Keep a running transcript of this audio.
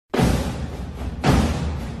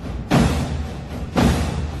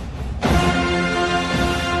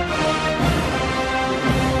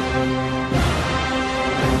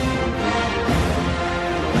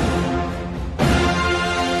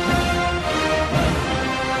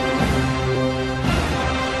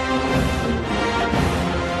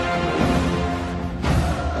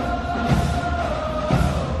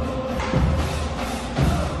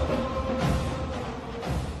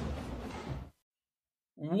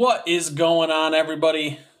What is going on,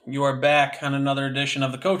 everybody? You are back on another edition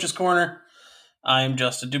of the Coach's Corner. I am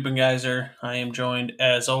Justin Dupengeyser. I am joined,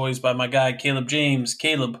 as always, by my guy, Caleb James.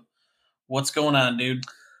 Caleb, what's going on, dude?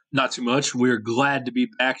 Not too much. We're glad to be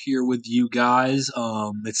back here with you guys.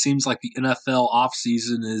 It seems like the NFL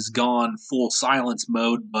offseason is gone full silence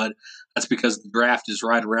mode, but that's because the draft is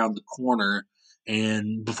right around the corner.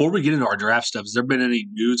 And before we get into our draft stuff, has there been any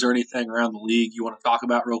news or anything around the league you want to talk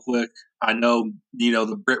about real quick? I know,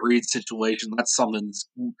 the Britt Reed situation, that's something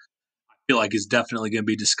I feel like is definitely going to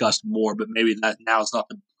be discussed more, but maybe that now is not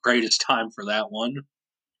the greatest time for that one.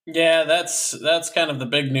 Yeah, that's kind of the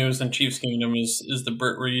big news in Chiefs Kingdom is the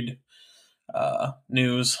Britt Reed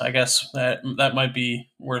news. I guess that might be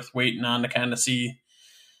worth waiting on to kind of see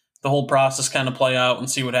the whole process kind of play out and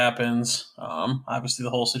see what happens. Obviously,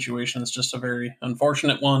 the whole situation is just a very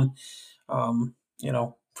unfortunate one.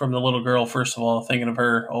 From the little girl, first of all, thinking of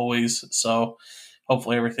her always. So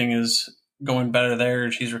hopefully everything is going better there.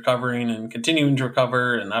 She's recovering and continuing to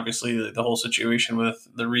recover. And obviously the whole situation with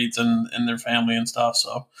the Reeds and their family and stuff.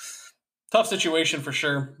 So tough situation for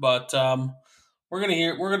sure. But we're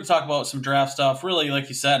gonna talk about some draft stuff. Really, like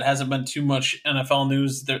you said, hasn't been too much NFL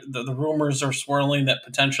news. The rumors are swirling that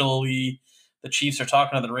potentially the Chiefs are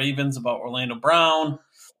talking to the Ravens about Orlando Brown.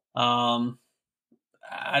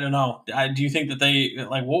 I don't know. Do you think that they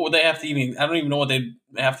what would they have to even? I don't even know what they'd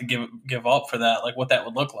have to give up for that. Like what that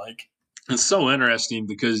would look like. It's so interesting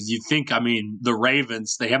because you think, the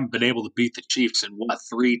Ravens, they haven't been able to beat the Chiefs in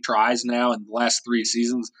 3 tries now in the last 3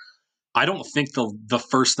 seasons. I don't think the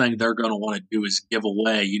first thing they're going to want to do is give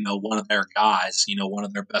away, one of their guys, one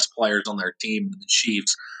of their best players on their team to the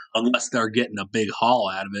Chiefs, unless they're getting a big haul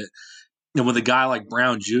out of it. And with a guy like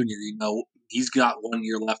Brown Jr., he's got 1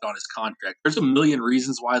 year left on his contract. There's a million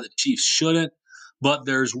reasons why the Chiefs shouldn't, but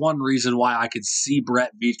there's one reason why I could see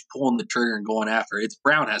Brett Veach pulling the trigger and going after it. It's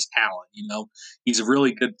Brown has talent, He's a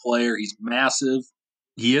really good player. He's massive.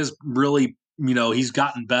 He is really, he's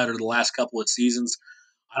gotten better the last couple of seasons.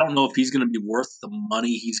 I don't know if he's going to be worth the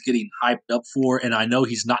money he's getting hyped up for, and I know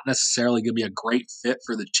he's not necessarily going to be a great fit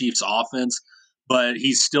for the Chiefs offense, but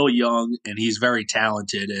he's still young and he's very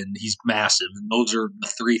talented and he's massive. And those are the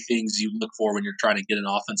 3 things you look for when you're trying to get an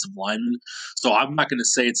offensive lineman. So I'm not going to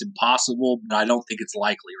say it's impossible, but I don't think it's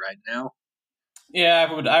likely right now. Yeah,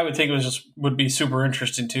 I would think would be super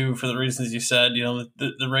interesting too for the reasons you said.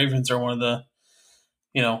 The Ravens are one of the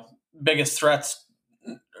biggest threats.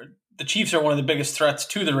 The Chiefs are one of the biggest threats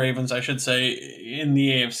to the Ravens, I should say, in the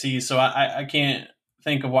AFC. So I can't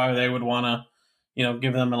think of why they would want to,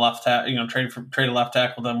 give them a left tackle, trade a left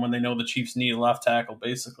tackle them when they know the Chiefs need a left tackle,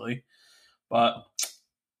 basically. But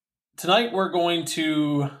tonight we're going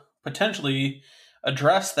to potentially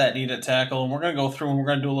address that need at tackle, and we're going to go through and we're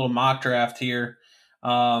going to do a little mock draft here.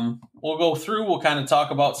 We'll go through. We'll kind of talk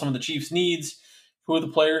about some of the Chiefs' needs, who the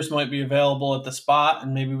players might be available at the spot,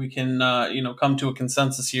 and maybe we can come to a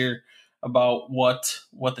consensus here about what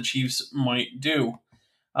the Chiefs might do.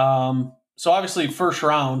 So obviously, first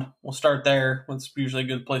round, we'll start there. It's usually a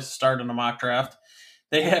good place to start in a mock draft.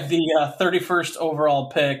 They have the 31st overall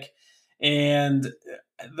pick, and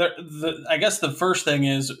I guess the first thing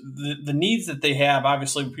is the needs that they have.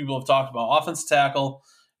 Obviously, people have talked about offensive tackle,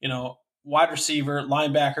 wide receiver,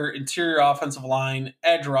 linebacker, interior offensive line,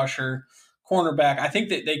 edge rusher, cornerback. I think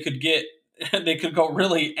that they could go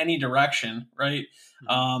really any direction, right?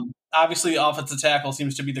 Obviously, offensive tackle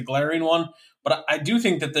seems to be the glaring one, but I do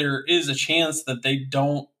think that there is a chance that they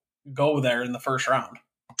don't go there in the first round.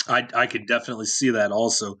 I could definitely see that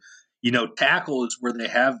also. Tackle is where they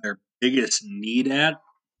have their biggest need at.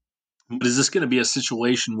 But is this going to be a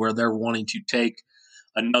situation where they're wanting to take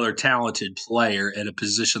another talented player at a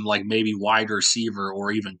position like maybe wide receiver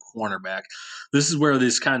or even cornerback? This is where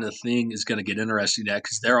this kind of thing is going to get interesting at,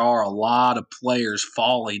 because there are a lot of players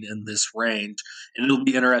falling in this range, and it'll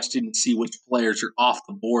be interesting to see which players are off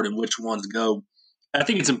the board and which ones go. I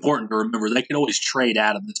think it's important to remember they can always trade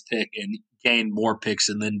out of this pick and gain more picks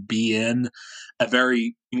and then be in a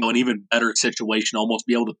very, an even better situation, almost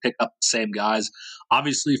be able to pick up the same guys.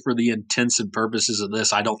 Obviously, for the intents and purposes of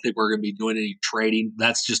this, I don't think we're going to be doing any trading.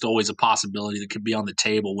 That's just always a possibility that could be on the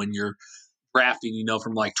table when you're drafting,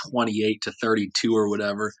 from like 28 to 32 or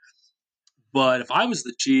whatever. But if I was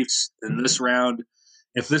the Chiefs in this round,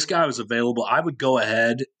 if this guy was available, I would go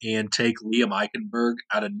ahead and take Liam Eichenberg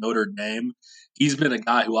out of Notre Dame. He's been a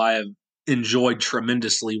guy who I have enjoyed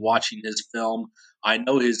tremendously watching his film. I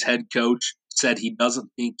know his head coach said he doesn't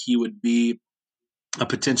think he would be a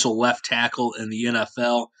potential left tackle in the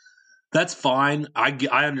NFL. That's fine. I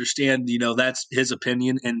understand, that's his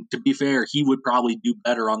opinion. And to be fair, he would probably do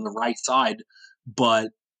better on the right side. But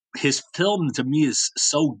his film to me is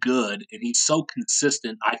so good and he's so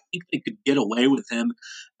consistent. I think they could get away with him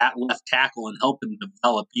at left tackle and help him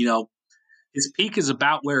develop. His peak is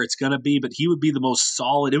about where it's going to be, but he would be the most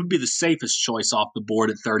solid. It would be the safest choice off the board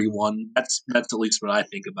at 31. That's at least what I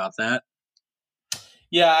think about that.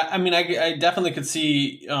 Yeah, I mean, I definitely could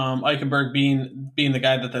see Eichenberg being the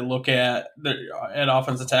guy that they look at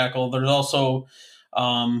offensive tackle. There's also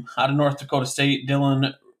out of North Dakota State,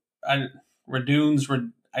 Dylan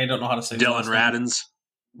Raduns. I don't know how to say Dylan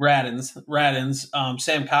Radins.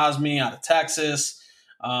 Sam Cosme out of Texas.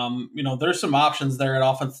 There's some options there at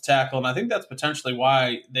offensive tackle, and I think that's potentially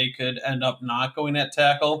why they could end up not going at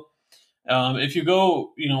tackle. If you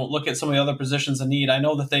go, look at some of the other positions in need, I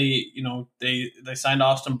know that they signed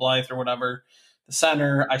Austin Blythe or whatever, the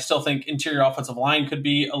center. I still think interior offensive line could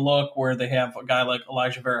be a look where they have a guy like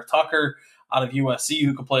Elijah Vera Tucker out of USC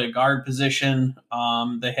who could play a guard position.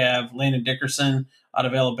 They have Landon Dickerson out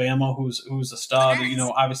of Alabama who's a stud.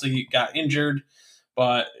 Obviously he got injured,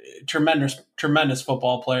 but tremendous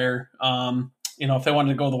football player. If they wanted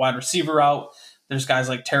to go the wide receiver route, there's guys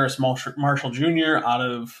like Terrace Marshall Jr. out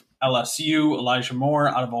of LSU, Elijah Moore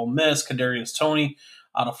out of Ole Miss, Kadarius Toney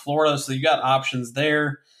out of Florida. So you got options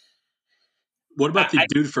there. What about the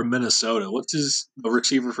dude from Minnesota? What's the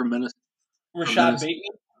receiver from Minnesota? Rashad Bateman?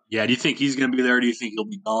 Yeah, do you think he's going to be there or do you think he'll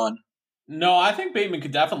be gone? No, I think Bateman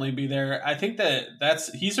could definitely be there. I think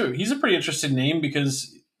he's a pretty interesting name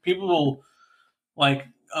because people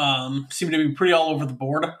seem to be pretty all over the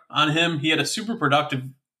board on him. He had a super productive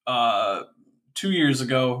 2 years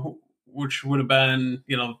ago, which would have been,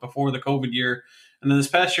 before the COVID year. And then this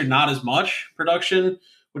past year, not as much production,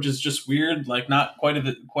 which is just weird, like not quite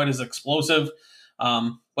as explosive.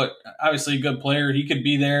 But obviously a good player. He could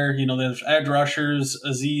be there. There's edge rushers,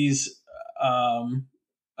 Aziz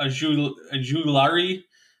Ajulari.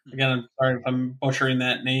 Again, I'm sorry if I'm butchering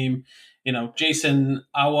that name. Jason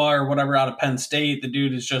Awa or whatever out of Penn State. The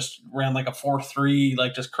dude is just ran like a 4.3,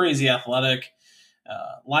 like just crazy athletic.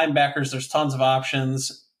 Linebackers, there's tons of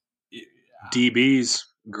options. DBs,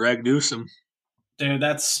 Greg Newsome. Dude,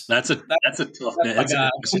 that's a tough. That's an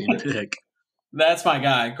interesting pick. That's my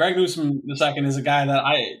guy. Greg Newsome II is a guy that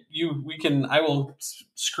I will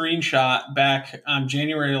screenshot back on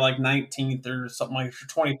January 19th or something like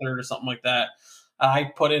 23rd or something like that.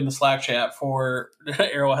 I put in the Slack chat for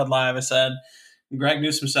Arrowhead Live. I said Greg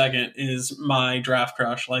Newsome II is my draft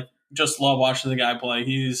crush. Just love watching the guy play.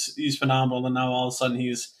 He's phenomenal, and now all of a sudden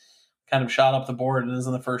he's kind of shot up the board and is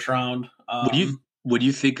in the first round. Would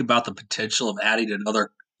you think about the potential of adding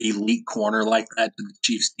another elite corner like that to the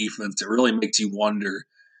Chiefs defense? It really makes you wonder,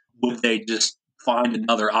 would they just find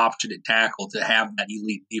another option at tackle to have that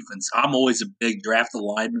elite defense? I'm always a big draft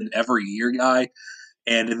alignment every year guy.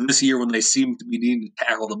 And in this year, when they seem to be needing to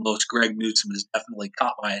tackle the most, Greg Newsome has definitely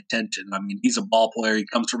caught my attention. I mean, he's a ball player. He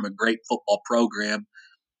comes from a great football program.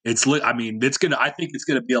 I think it's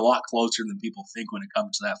gonna be a lot closer than people think when it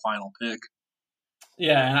comes to that final pick.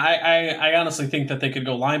 Yeah, and I honestly think that they could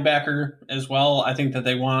go linebacker as well. I think that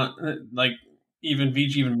they want, even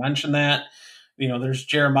Veach even mentioned that. There's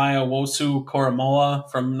Jeremiah Wosu-Koromoa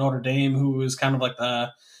from Notre Dame, who is kind of like the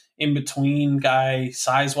in-between guy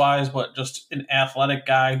size-wise, but just an athletic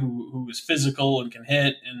guy who is physical and can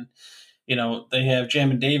hit. And, they have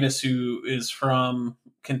Jamin Davis, who is from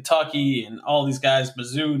Kentucky, and all these guys,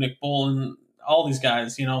 Mizzou, Nick Bolton, all these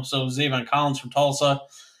guys, so Zavon Collins from Tulsa.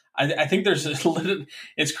 I think there's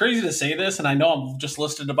it's crazy to say this, and I know I've just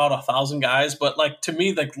listed about 1,000 guys, but to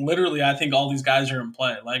me, literally, I think all these guys are in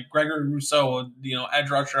play. Like Gregory Rousseau,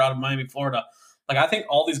 edge rusher out of Miami, Florida. I think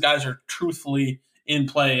all these guys are truthfully in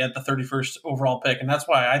play at the 31st overall pick, and that's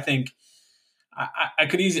why I think I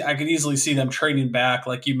could easily see them trading back.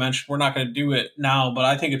 Like you mentioned, we're not going to do it now, but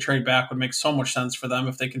I think a trade back would make so much sense for them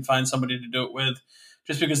if they can find somebody to do it with,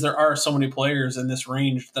 just because there are so many players in this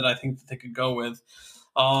range that I think that they could go with.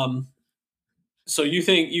 So you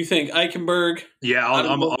think Eichenberg? Yeah,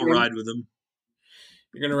 I'll ride with him.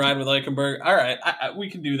 You're going to ride with Eichenberg. All right, we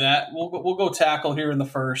can do that. We'll go tackle here in the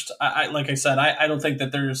first. Like I said, I don't think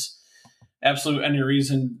that there's absolute any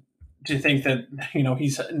reason to think that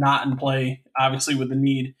he's not in play. Obviously, with the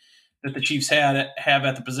need that the Chiefs have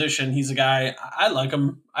at the position, he's a guy I like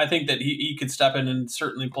him. I think that he could step in and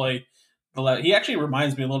certainly play the left. He actually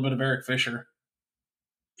reminds me a little bit of Eric Fisher.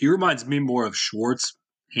 He reminds me more of Schwartz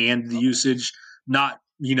hand usage. Not,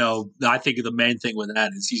 I think the main thing with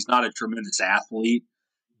that is he's not a tremendous athlete,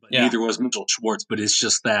 but neither was Mitchell Schwartz, but it's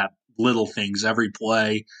just that little things, every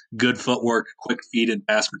play, good footwork, quick feet and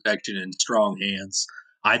pass protection, and strong hands.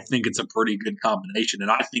 I think it's a pretty good combination,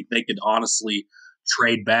 and I think they could honestly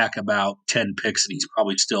trade back about 10 picks, and he's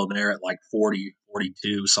probably still there at like 40,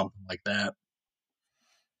 42, something like that.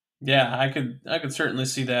 Yeah, I could certainly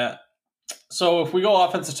see that. So if we go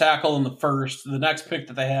offensive tackle in the first, the next pick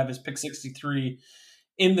that they have is pick 63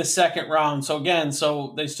 in the second round. So again,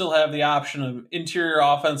 so they still have the option of interior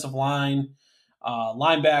offensive line,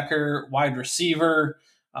 linebacker, wide receiver.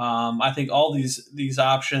 I think all these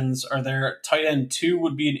options are there. Tight end 2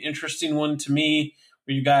 would be an interesting one to me.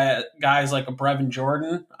 Where you got guys like a Brevin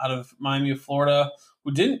Jordan out of Miami of Florida,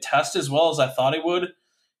 who didn't test as well as I thought he would.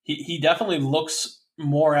 He definitely looks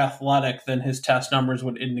more athletic than his test numbers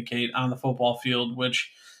would indicate on the football field,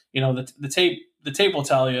 which the tape will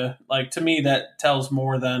tell you. Like, to me, that tells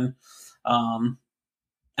more than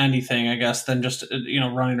anything, I guess, than just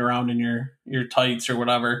running around in your tights or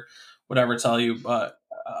whatever tell you. But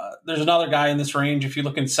there's another guy in this range. If you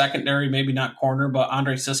look in secondary, maybe not corner, but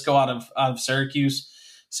Andre Cisco out of Syracuse,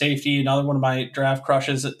 safety, another one of my draft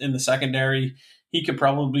crushes in the secondary. He could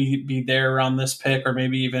probably be there around this pick, or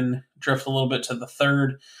maybe even drift a little bit to the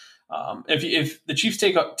third. If the Chiefs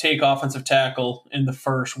take offensive tackle in the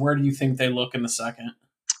first, where do you think they look in the second?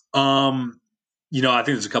 I think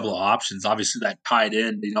there's a couple of options. Obviously, that tight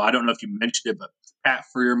end. I don't know if you mentioned it, but Pat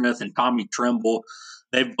Freiermuth and Tommy Tremble,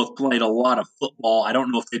 they've both played a lot of football. I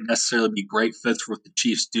don't know if they'd necessarily be great fits for what the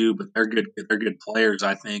Chiefs do, but they're good. They're good players,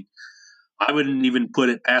 I think. I wouldn't even put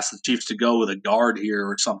it past the Chiefs to go with a guard here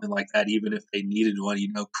or something like that, even if they needed one.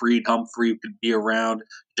 Creed Humphrey could be around.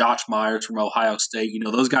 Josh Myers from Ohio State.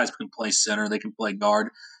 Those guys can play center. They can play guard.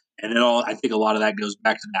 And I think a lot of that goes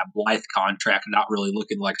back to that Blythe contract, not really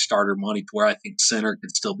looking like starter money, to where I think center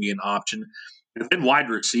could still be an option. And then wide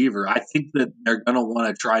receiver, I think that they're going to want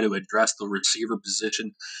to try to address the receiver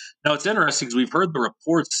position. Now, it's interesting because we've heard the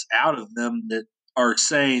reports out of them that are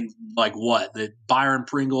saying that Byron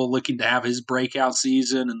Pringle looking to have his breakout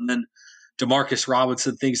season, and then Demarcus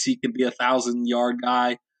Robinson thinks he can be 1,000-yard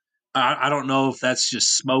guy. I don't know if that's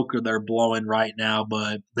just smoke or they're blowing right now,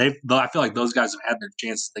 but I feel like those guys have had their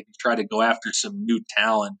chances. They can try to go after some new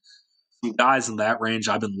talent. Some guys in that range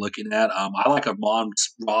I've been looking at. I like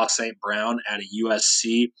Ross St. Brown at a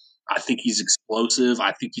USC. I think he's explosive.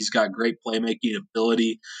 I think he's got great playmaking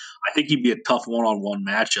ability. I think he'd be a tough one-on-one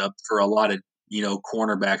matchup for a lot of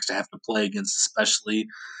cornerbacks to have to play against, especially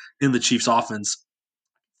in the Chiefs' offense.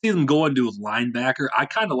 See them going to a linebacker. I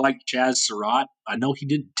kind of like Chaz Surratt. I know he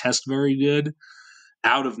didn't test very good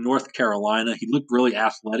out of North Carolina. He looked really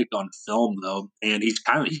athletic on film, though, and he's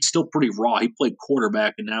still pretty raw. He played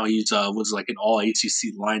quarterback, and now he's was like an All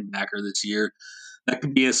ACC linebacker this year. That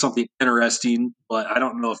could be something interesting, but I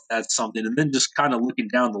don't know if that's something. And then just kind of looking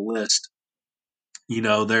down the list,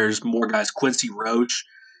 there's more guys. Quincy Roche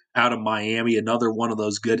out of Miami, another one of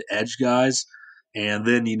those good edge guys. And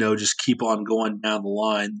then, just keep on going down the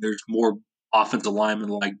line. There's more offensive linemen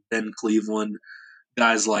like Ben Cleveland,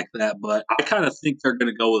 guys like that. But I kind of think they're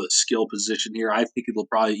going to go with a skill position here. I think it'll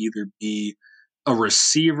probably either be a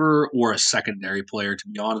receiver or a secondary player, to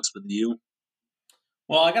be honest with you.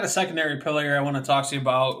 Well, I got a secondary player I want to talk to you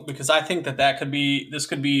about, because I think this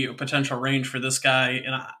could be a potential range for this guy.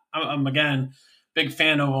 And I'm again, big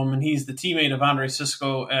fan of him. And he's the teammate of Andre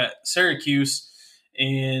Cisco at Syracuse.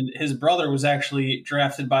 And his brother was actually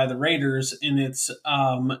drafted by the Raiders, and it's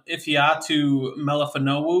Ifeatu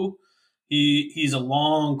Melifonwu. He's a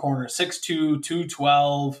long corner, 6'2",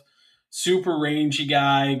 212, super rangy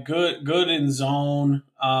guy, good in zone.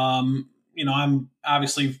 I'm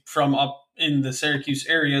obviously from up in the Syracuse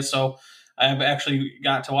area, so I've actually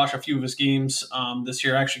got to watch a few of his games this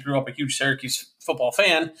year. I actually grew up a huge Syracuse football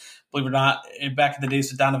fan, believe it or not, back in the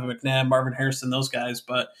days of Donovan McNabb, Marvin Harrison, those guys.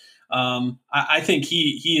 But I think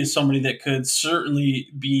he is somebody that could certainly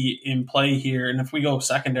be in play here. And if we go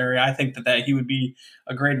secondary, I think that he would be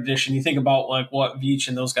a great addition. You think about like what Veach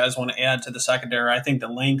and those guys want to add to the secondary. I think the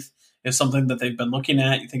length is something that they've been looking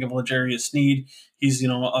at. You think of L'Jarius Sneed. He's,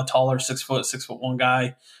 a taller 6'1"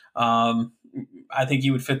 guy. I think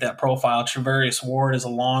he would fit that profile. Travarius Ward is a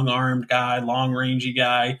long-armed guy, long-rangey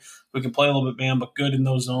guy who can play a little bit man, but good in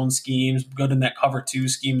those zone schemes, good in that cover 2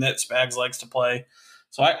 scheme that Spags likes to play.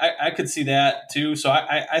 So I could see that too. So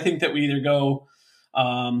I think that we either go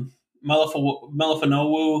Melifonwu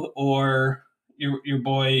or your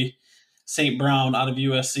boy St. Brown out of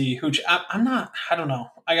USC, which I don't know.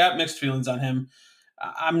 I got mixed feelings on him.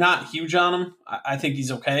 I'm not huge on him. I think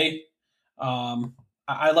he's okay.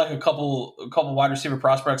 I like a couple wide receiver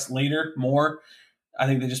prospects later more. I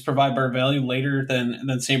think they just provide better value later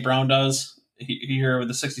than St. Brown does here with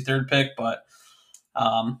the 63rd pick. But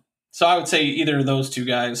so I would say either of those two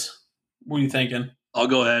guys. What are you thinking? I'll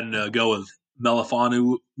go ahead and go with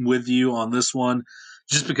Melifonwu with you on this one.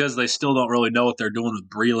 just because they still don't really know what they're doing with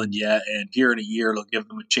Breland yet. And here in a year, it'll give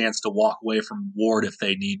them a chance to walk away from Ward if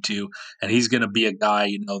they need to. And he's going to be a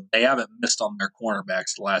guy, they haven't missed on their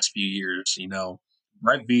cornerbacks the last few years.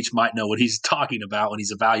 Brett Veach might know what he's talking about when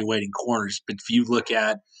he's evaluating corners. But if you look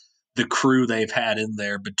at the crew they've had in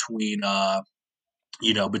there between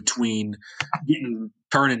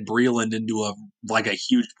turning Breland into a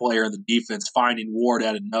huge player in the defense, finding Ward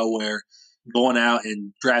out of nowhere, going out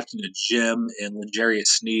and drafting a Jim and L'Jarius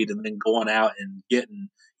Sneed, and then going out and getting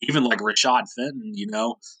even like Rashad Fenton,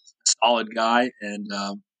 solid guy. And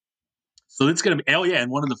so it's going to be, and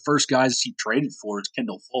one of the first guys he traded for is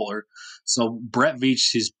Kendall Fuller. So Brett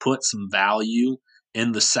Veach has put some value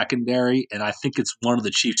in the secondary, and I think it's one of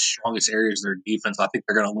the Chiefs' strongest areas of their defense. I think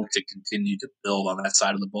they're going to look to continue to build on that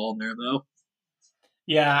side of the ball there, though.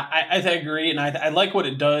 Yeah, I agree, and I like what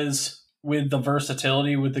it does with the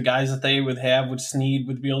versatility with the guys that they would have with Sneed.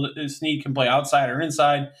 Sneed can play outside or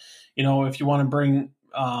inside. If you want to bring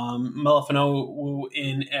Melifano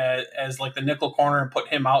in as like the nickel corner and put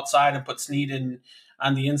him outside and put Sneed in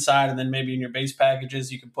on the inside, and then maybe in your base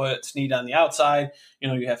packages you can put Sneed on the outside.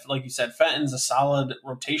 You have, like you said, Fenton's a solid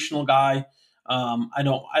rotational guy. I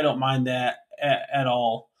don't mind that at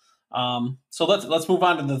all. So let's move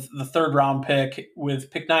on to the third round pick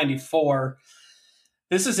with pick 94.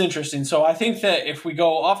 This is interesting. So I think that if we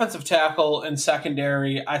go offensive tackle and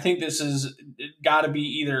secondary, I think this is got to be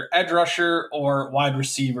either edge rusher or wide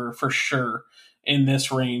receiver for sure in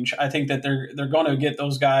this range. I think that they're going to get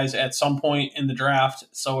those guys at some point in the draft.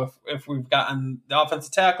 So if we've gotten the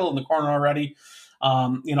offensive tackle in the corner already,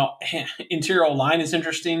 interior line is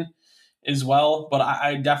interesting as well, but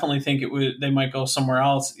I definitely think they might go somewhere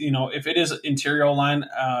else. If it is interior line,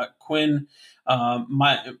 Quinn,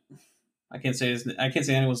 I can't say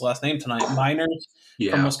anyone's last name tonight. Miners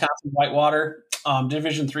from Wisconsin Whitewater,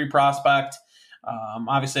 Division III prospect.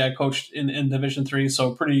 Obviously, I coached in Division III,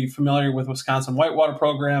 so pretty familiar with Wisconsin Whitewater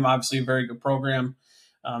program. Obviously, a very good program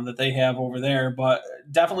that they have over there, but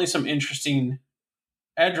definitely some interesting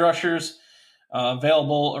edge rushers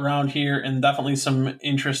available around here, and definitely some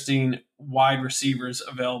interesting wide receivers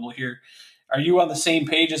available here. Are you on the same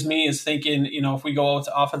page as me as thinking, if we go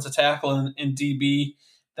to offensive tackle and DB,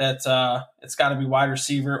 that it's got to be wide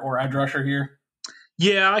receiver or edge rusher here?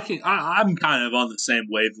 Yeah, I'm kind of on the same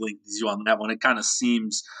wavelength as you on that one. It kind of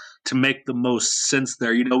seems to make the most sense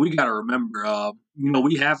there. We got to remember,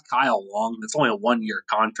 we have Kyle Long. It's only a 1-year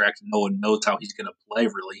contract, and no one knows how he's going to play,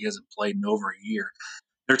 really. He hasn't played in over a year.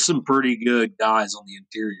 There's some pretty good guys on the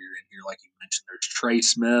interior in here, like you mentioned. There's Trey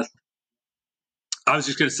Smith. I was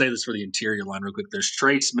just going to say this for the interior line real quick. There's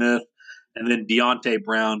Trey Smith, and then Deontay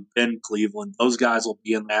Brown, Ben Cleveland. Those guys will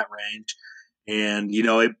be in that range. And,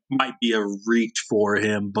 it might be a reach for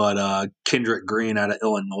him, but Kendrick Green out of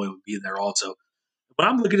Illinois would be there also. When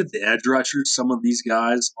I'm looking at the edge rushers, some of these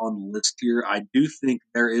guys on the list here, I do think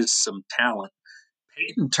there is some talent.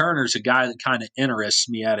 Peyton Turner's a guy that kind of interests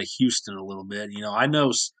me out of Houston a little bit. I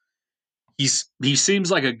know he seems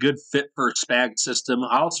like a good fit for a Spag system.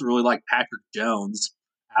 I also really like Patrick Jones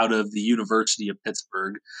out of the University of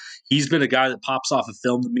Pittsburgh. He's been a guy that pops off a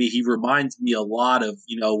film to me. He reminds me a lot of,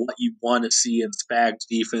 what you want to see in Spag's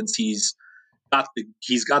defense. He's got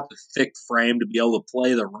the thick frame to be able to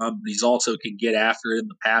play the run, but he's also can get after it in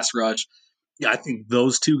the pass rush. Yeah, I think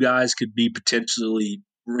those two guys could be potentially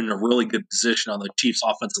in a really good position on the Chiefs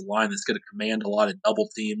offensive line that's going to command a lot of double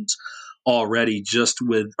teams already,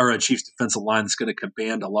 or a Chiefs defensive line that's going to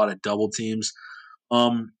command a lot of double teams.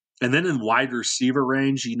 And then in wide receiver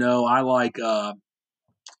range, I like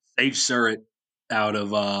Sage Surratt out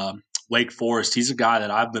of Wake Forest. He's a guy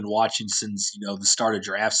that I've been watching since, the start of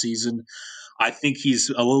draft season. I think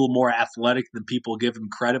he's a little more athletic than people give him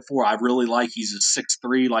credit for. I really like he's a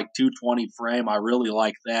 6'3", like 220 frame. I really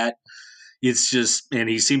like that. It's just, and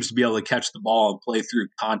he seems to be able to catch the ball and play through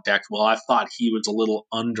contact well. I thought he was a little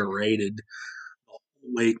underrated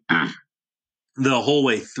the whole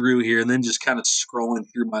way through here. And then just kind of scrolling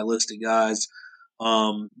through my list of guys,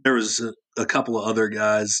 there was a couple of other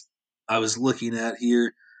guys I was looking at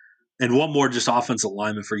here. And one more just offensive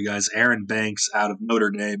lineman for you guys, Aaron Banks out of Notre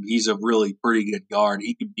Dame. He's a really pretty good guard.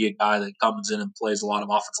 He could be a guy that comes in and plays a lot of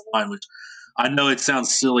offensive line, which I know it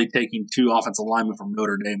sounds silly taking 2 offensive linemen from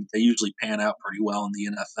Notre Dame, but they usually pan out pretty well in the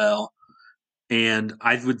NFL. And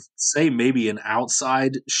I would say maybe an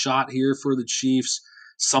outside shot here for the Chiefs,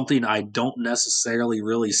 something I don't necessarily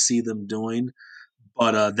really see them doing,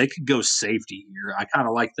 but they could go safety here. I kind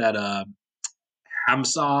of like that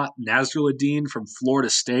Hamza Nasruddin from Florida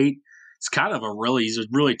State. He's a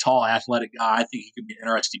really tall, athletic guy. I think he could be an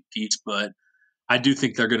interesting piece, but I do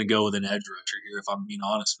think they're going to go with an edge rusher here, if I'm being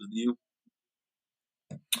honest with you.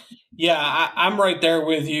 Yeah, I'm right there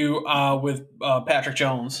with you with Patrick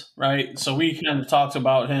Jones, right? So we kind of talked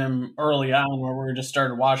about him early on where we just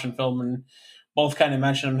started watching film and both kind of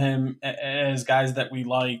mentioned him as guys that we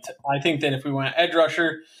liked. I think that if we went edge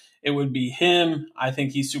rusher, it would be him. I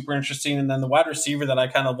think he's super interesting. And then the wide receiver that I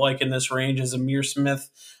kind of like in this range is Amir Smith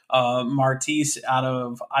Martise out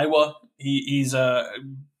of Iowa. He's a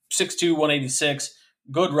 6'2", 186,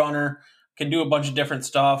 good runner, can do a bunch of different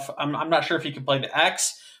stuff. I'm not sure if he can play the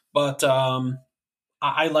X, but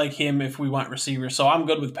I like him if we want receiver. So I'm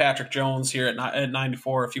good with Patrick Jones here at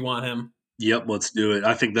 94 if you want him. Yep, let's do it.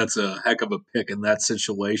 I think that's a heck of a pick in that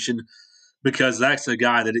situation because that's a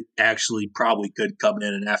guy that actually probably could come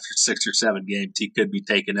in and after 6 or 7 games, he could be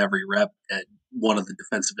taking every rep at one of the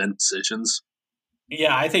defensive end positions.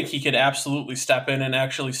 Yeah, I think he could absolutely step in and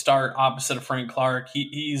actually start opposite of Frank Clark.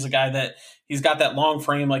 He's a guy that he's got that long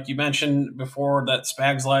frame, like you mentioned before, that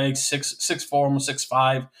Spags legs, 6'4", almost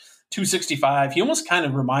 6'5", 265. He almost kind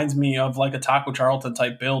of reminds me of like a Taco Charlton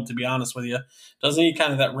type build, to be honest with you. Doesn't he?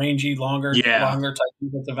 Kind of that rangy, Yeah, longer type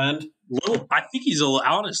defensive end. I think he's a little.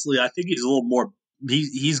 Honestly, I think he's a little more.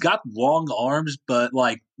 He's got long arms, but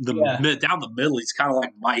like Yeah, down the middle, he's kind of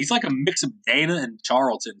like he's like a mix of Dana and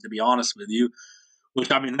Charlton. To be honest with you, which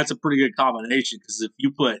I mean that's a pretty good combination because if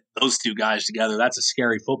you put those two guys together, that's a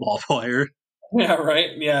scary football player. yeah,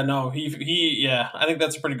 right. Yeah, no, yeah. I think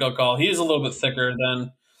that's a pretty good call. He is a little bit thicker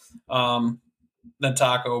um, than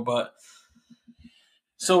Taco, but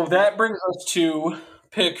so that brings us to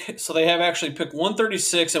pick. So they have actually picked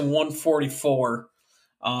 136 and 144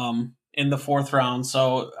 in the fourth round.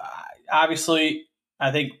 So obviously,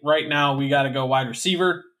 I think right now we got to go wide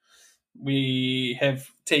receiver. We have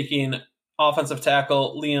taken offensive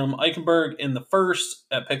tackle Liam Eichenberg in the first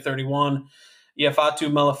at pick 31. Yafatu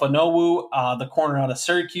Melifanowu, the corner out of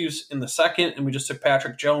Syracuse, in the second, and we just took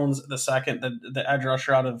Patrick Jones the second, the edge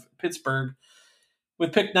rusher out of Pittsburgh,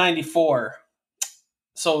 with pick 94.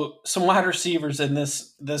 So some wide receivers in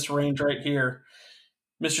this range right here.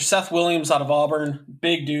 Mr. Seth Williams out of Auburn,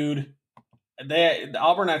 big dude.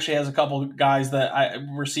 Auburn actually has a couple of guys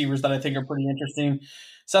receivers that I think are pretty interesting.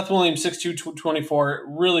 Seth Williams, 6'2", 224,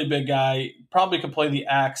 really big guy. Probably could play the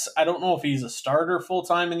X. I don't know if he's a starter full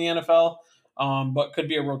time in the NFL, but could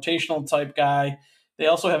be a rotational type guy. They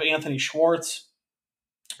also have Anthony Schwartz,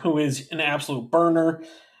 who is an absolute burner.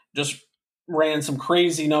 Just ran some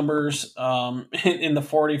crazy numbers in the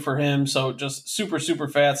 40 for him. So just super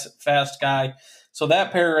fast guy. So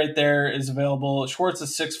that pair right there is available. Schwartz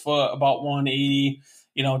is 6 foot, about 180.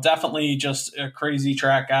 Definitely just a crazy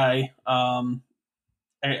track guy.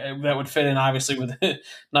 That would fit in obviously with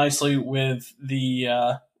nicely with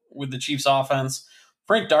the Chiefs offense.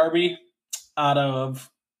 Frank Darby out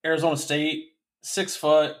of Arizona State, 6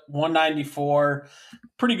 foot, 194,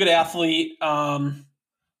 pretty good athlete.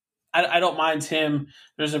 I don't mind him.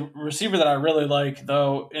 There's a receiver that I really like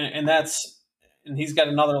though, and he's got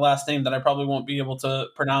another last name that I probably won't be able to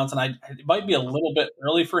pronounce, and it might be a little bit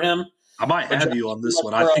early for him. I might But have you on this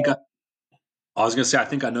one. I was gonna say I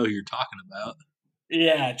think I know who you're talking about.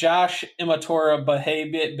 Josh Imatora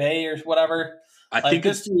Bay or whatever. I Like think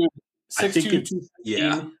this it's dude, I think 6'2", it's yeah.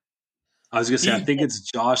 215. I was gonna say I He's think it's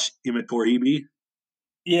Josh Imatorbhebhe.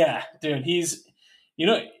 Yeah, dude, you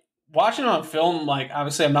know, watching on film, like,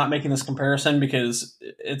 obviously I'm not making this comparison because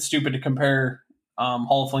it's stupid to compare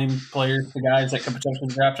Hall of Fame players to guys that could potentially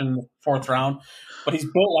be drafted in the fourth round, but he's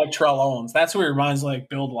built like Terrell Owens. That's what he reminds like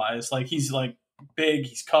build wise. Like, he's like big,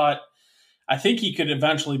 he's cut. I think he could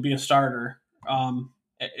eventually be a starter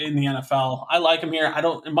in the NFL. I like him here.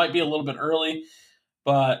 It might be a little bit early,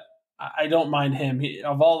 but I don't mind him.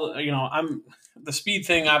 Of all, I'm the speed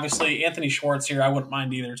thing. Obviously, Anthony Schwartz here. I wouldn't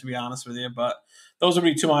mind either, to be honest with you. But those would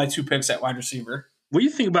be my two picks at wide receiver. What do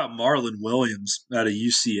you think about Marlon Williams out of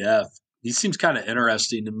UCF? He seems kind of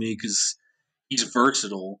interesting to me because he's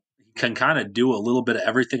versatile. He can kind of do a little bit of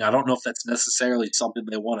everything. I don't know if that's necessarily something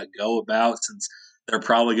they want to go about since they're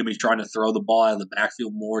probably going to be trying to throw the ball out of the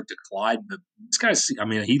backfield more to Clyde. But this guy, I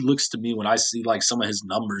mean, he looks to me when I see like some of his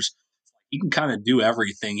numbers, he can kind of do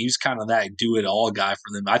everything. He's kind of that do it all guy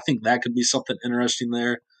for them. I think that could be something interesting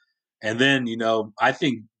there. And then, I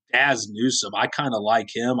think Daz Newsome, I kind of like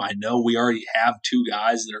him. I know we already have two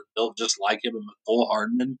guys that are built just like him, and Nicole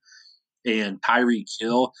Hardman and Tyreek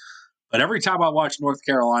Hill. But every time I watch North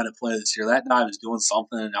Carolina play this year, that guy was doing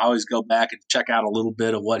something, and I always go back and check out a little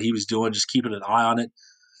bit of what he was doing, just keeping an eye on it.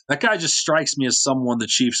 That guy just strikes me as someone the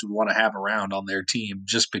Chiefs would want to have around on their team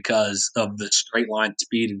just because of the straight line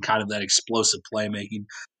speed and kind of that explosive playmaking.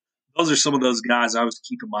 Those are some of those guys I was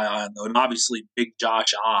keeping my eye on, though. And obviously, Big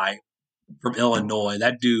Josh I from Illinois.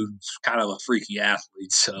 That dude's kind of a freaky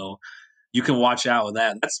athlete. So you can watch out with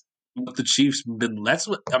that. That's what the Chiefs been. That's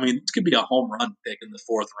what I mean. This could be a home run pick in the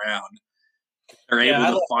 4th round. They're Yeah,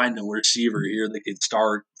 able to find a receiver here that could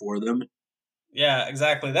start for them. yeah,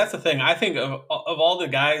 exactly. That's the thing. I think of all the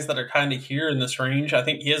guys that are kind of here in this range, I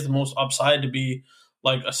think he has the most upside to be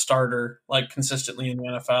like a starter, like consistently in the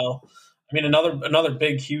NFL. I mean, another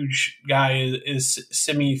big, huge guy is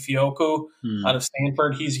Simi Fioku out of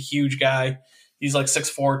Stanford. He's a huge guy. He's like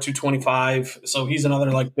 6'4", 225. So he's another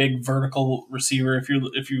like big vertical receiver if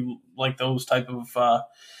you like those type of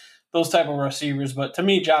receivers. But to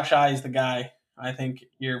me, Josh I is the guy I think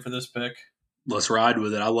here for this pick. Let's ride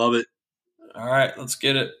with it. I love it. All right, let's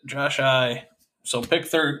get it. Josh I. So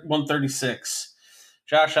pick 136.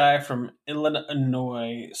 Josh I from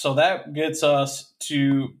Illinois. So that gets us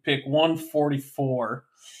to pick 144.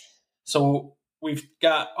 So we've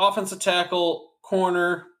got offensive tackle,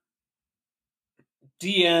 corner,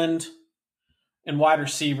 D end, and wide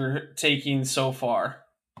receiver taking so far.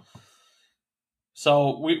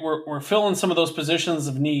 So we're filling some of those positions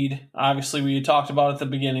of need. Obviously, we talked about at the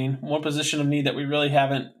beginning. One position of need that we really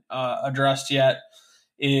haven't addressed yet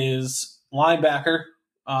is linebacker.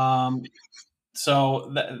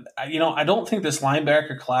 So I don't think this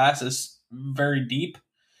linebacker class is very deep,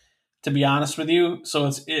 to be honest with you.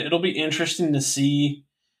 So it'll be interesting to see,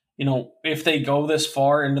 if they go this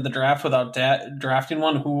far into the draft without drafting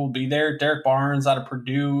one, who will be there. Derek Barnes out of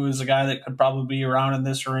Purdue is a guy that could probably be around in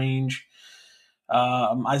this range.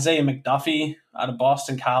 Isaiah McDuffie out of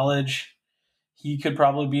Boston College, he could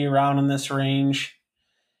probably be around in this range.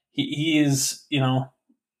 He is, 6'2",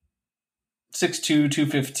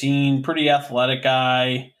 215, pretty athletic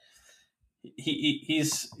guy.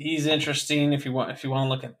 He's interesting if you want to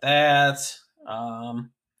look at that.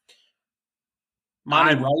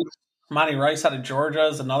 Monty Rice out of Georgia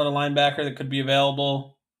is another linebacker that could be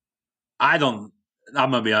available. I'm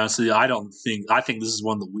gonna be honest with you. I think this is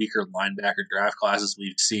one of the weaker linebacker draft classes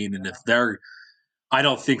we've seen, and I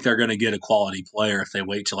don't think they're going to get a quality player if they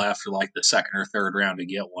wait till after like the 2nd or 3rd round to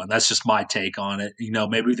get one. That's just my take on it.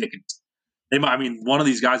 Maybe they could. They might. I mean, one of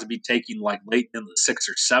these guys would be taking like late in the 6th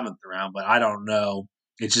or 7th round, but I don't know.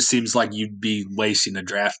 It just seems like you'd be wasting a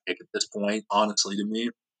draft pick at this point, honestly, to me,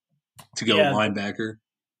 to go linebacker.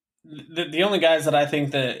 The only guys that I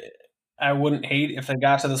think that I wouldn't hate if they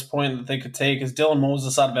got to this point that they could take is Dylan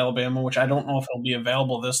Moses out of Alabama, which I don't know if he'll be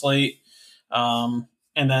available this late.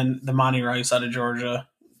 And then the Monty Rice out of Georgia.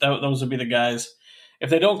 Those would be the guys. If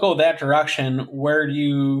they don't go that direction, where do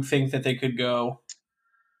you think that they could go?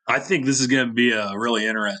 I think this is going to be a really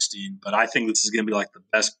interesting, but I think this is going to be like the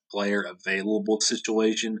best player available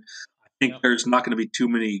situation. I think there's not going to be too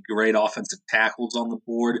many great offensive tackles on the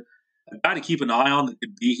board. A guy to keep an eye on that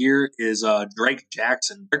could be here is Drake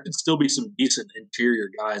Jackson. There could still be some decent interior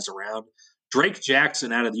guys around. Drake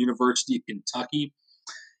Jackson out of the University of Kentucky.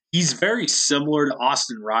 He's very similar to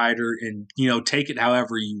Austin Ryder, and take it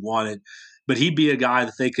however you want it. But he'd be a guy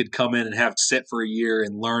that they could come in and have sit for a year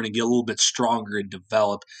and learn and get a little bit stronger and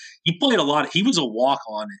develop. He played a lot. He was a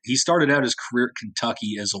walk-on. He started out his career at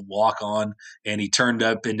Kentucky as a walk-on, and he turned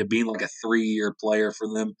up into being like a 3-year player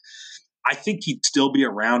for them. I think he'd still be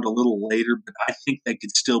around a little later, but I think they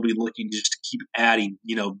could still be looking just to keep adding,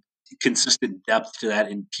 consistent depth to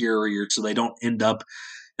that interior so they don't end up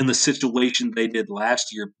in the situation they did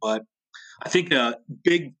last year. But I think a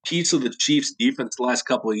big piece of the Chiefs' defense the last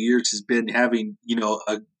couple of years has been having,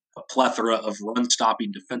 a plethora of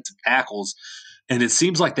run-stopping defensive tackles, and it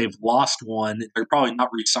seems like they've lost one. They're probably not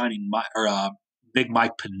re-signing Big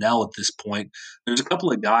Mike Pennell at this point. There's a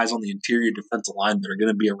couple of guys on the interior defensive line that are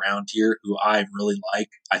going to be around here who I really like.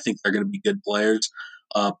 I think they're going to be good players.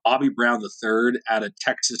 Bobby Brown III out of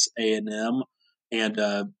Texas A&M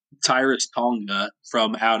and Tyrus Tonga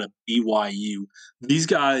from out of BYU. These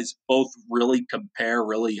guys both really compare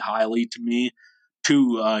really highly to me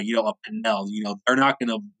to a Pennell. They're not going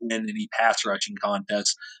to win any pass rushing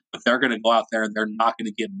contests, but they're going to go out there and they're not going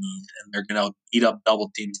to get moved, and they're going to eat up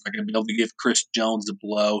double teams. They're going to be able to give Chris Jones a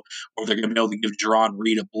blow, or they're going to be able to give Jerron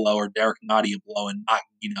Reed a blow or Derek Nottie a blow, and not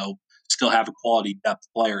still have a quality depth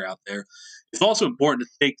player out there. It's also important to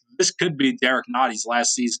think this could be Derek Nottie's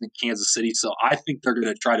last season in Kansas City, so I think they're going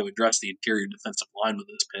to try to address the interior defensive line with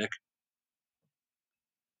this pick.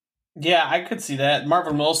 Yeah, I could see that.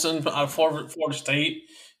 Marvin Wilson out of Florida State.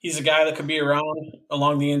 He's a guy that could be around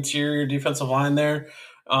along the interior defensive line there.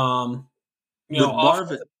 Marvin,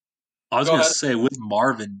 I was going to say with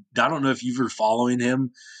Marvin, I don't know if you were following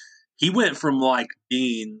him. He went from like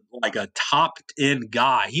being like a top end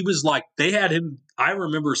guy. He was like, they had him. I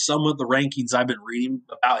remember some of the rankings I've been reading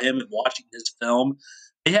about him and watching his film.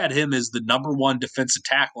 they had him as the number one defensive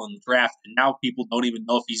tackle in the draft, and now people don't even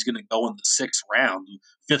know if he's going to go in the sixth round,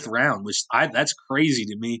 fifth round, which that's crazy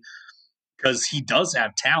to me because he does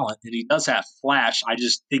have talent and he does have flash. I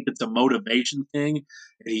just think it's a motivation thing,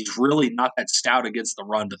 and he's really not that stout against the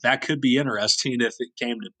run. But that could be interesting if it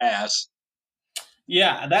came to pass.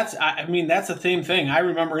 Yeah, that's the same thing. I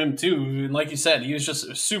remember him too. And like you said, he was just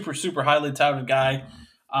a super, super highly touted guy.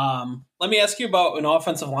 Let me ask you about an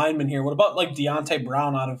offensive lineman here. What about like Deonte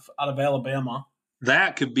Brown out of Alabama?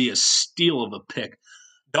 That could be a steal of a pick.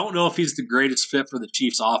 Don't know if he's the greatest fit for the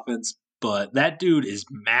Chiefs offense, but that dude is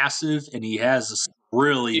massive and he has a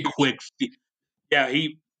really quick feet. Yeah,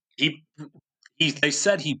 he they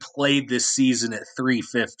said he played this season at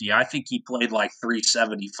 350. I think he played like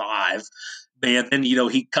 375. Man, then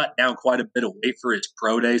he cut down quite a bit of weight for his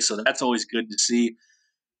pro day, so that's always good to see.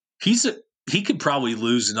 He could probably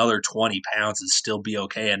lose another 20 pounds and still be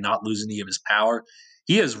okay and not lose any of his power.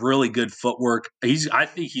 He has really good footwork. I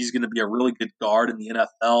think he's going to be a really good guard in the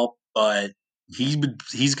NFL, but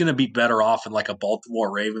he's going to be better off in like a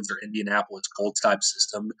Baltimore Ravens or Indianapolis Colts type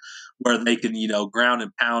system where they can, ground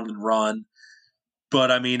and pound and run.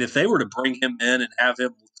 But I mean, if they were to bring him in and have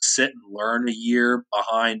him sit and learn a year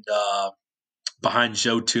behind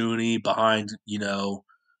Joe Tooney, behind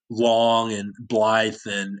Long and Blythe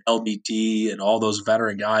and LDT and all those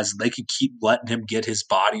veteran guys, they could keep letting him get his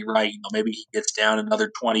body right. Maybe he gets down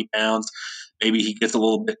another 20 pounds. Maybe he gets a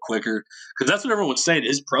little bit quicker. Because that's what everyone was saying.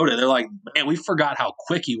 His pro day, they're like, man, we forgot how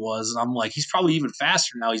quick he was. And I'm like, he's probably even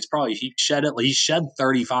faster now. He shed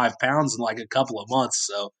 35 pounds in like a couple of months.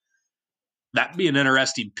 So that'd be an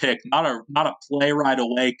interesting pick. Not a play right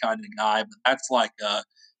away kind of guy, but that's like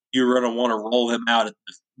you're going to want to roll him out at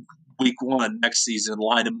the week one next season,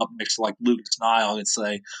 line him up next to like Lucas Nile and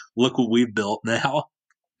say, look what we've built now.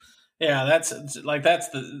 Yeah, that's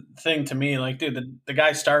the thing to me. Like, dude, the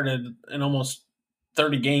guy started in almost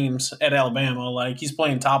 30 games at Alabama. Like, he's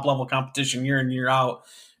playing top level competition year in, year out,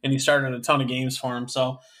 and he started a ton of games for him.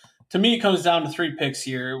 So to me, it comes down to 3 picks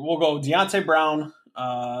here. We'll go Deonte Brown,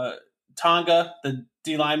 Tonga, the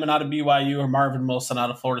D lineman out of BYU, or Marvin Wilson out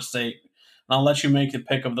of Florida State. And I'll let you make the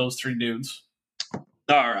pick of those 3 dudes.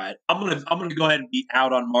 All right, I'm gonna go ahead and be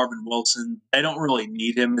out on Marvin Wilson. They don't really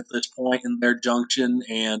need him at this point in their junction,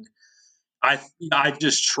 and I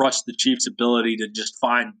just trust the Chiefs' ability to just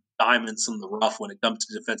find diamonds in the rough when it comes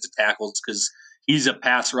to defensive tackles because he's a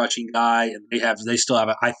pass rushing guy, and they still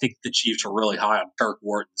have. I think the Chiefs are really high on Kirk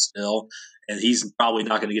Wharton still, and he's probably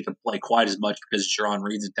not going to get to play quite as much because Jarron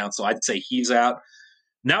Reed's in town. So I'd say he's out.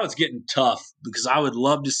 Now it's getting tough because I would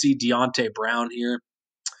love to see Deonte Brown here.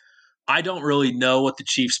 I don't really know what the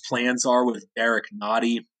Chiefs' plans are with Derek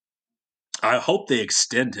Nottie. I hope they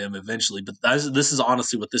extend him eventually, but this is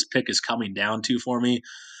honestly what this pick is coming down to for me.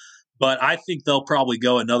 But I think they'll probably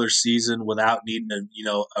go another season without needing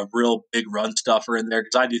a real big run stuffer in there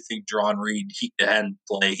because I do think Jarron Reed he can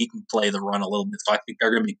play the run a little bit. So I think they're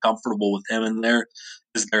going to be comfortable with him in there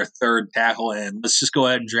as their third tackle. And let's just go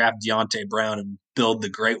ahead and draft Deonte Brown and build the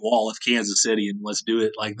Great Wall of Kansas City, and let's do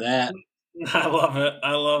it like that. I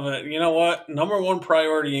love it. You know what? Number one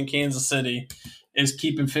priority in Kansas City is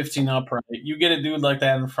keeping 15 upright. You get a dude like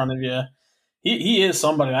that in front of you. He is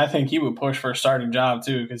somebody I think he would push for a starting job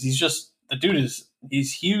too because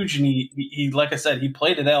he's huge and he like I said he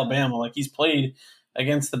played at Alabama, like he's played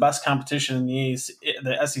against the best competition in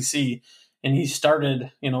the SEC, and he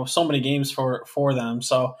started so many games for them.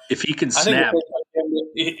 So if he can snap,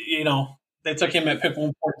 they took him at pick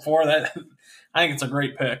 1.4. That I think it's a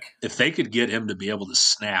great pick. If they could get him to be able to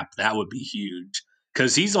snap, that would be huge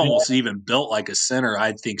because he's almost even built like a center.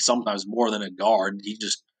 I think sometimes more than a guard. He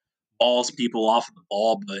just balls people off of the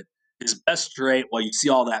ball, but his best trait, you see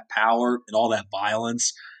all that power and all that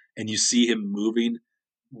violence, and you see him moving.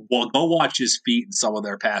 Well, go watch his feet in some of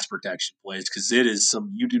their pass protection plays because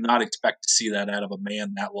you do not expect to see that out of a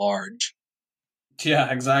man that large.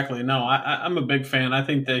 Yeah, exactly. No, I'm a big fan. I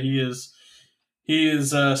think that he is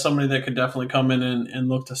somebody that could definitely come in and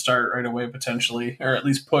look to start right away potentially, or at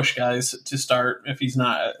least push guys to start if he's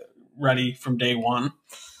not ready from day one.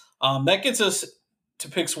 That gets us to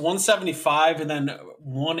picks 175 and then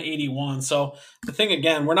 181. So the thing,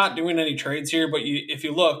 again, we're not doing any trades here, but if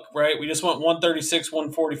you look, right, we just went 136,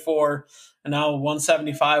 144, and now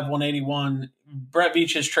 175, 181. Brett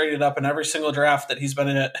Veach has traded up in every single draft that he's been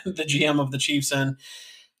the GM of the Chiefs in.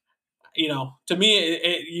 To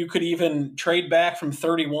me, you could even trade back from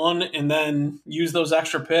 31 and then use those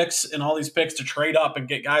extra picks and all these picks to trade up and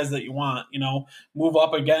get guys that you want, move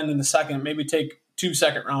up again in the second, maybe take 2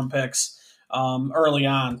 second-round picks. early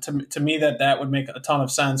on. To me, that would make a ton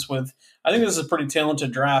of sense. I think this is a pretty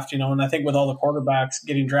talented draft, and I think with all the quarterbacks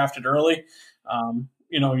getting drafted early,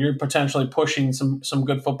 you're potentially pushing some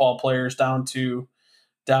good football players down to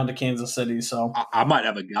Kansas City. So I might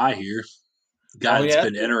have a guy here, guy oh that's yeah,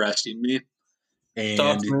 been interesting me, talk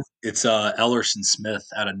and to me. it's Ellerson Smith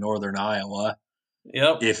out of Northern Iowa.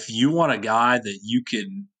 Yep. If you want a guy that you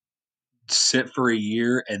can sit for a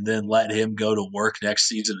year and then let him go to work next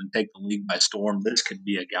season and take the league by storm, this could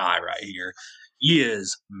be a guy right here. He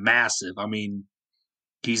is massive. I mean,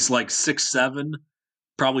 he's like 6'7",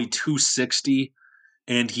 probably 260,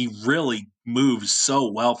 and he really moves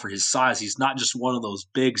so well for his size. He's not just one of those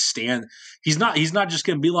big stand. He's not just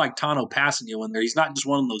going to be like Tano Passanio in there. He's not just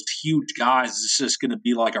one of those huge guys. It's just going to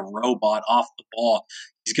be like a robot off the ball.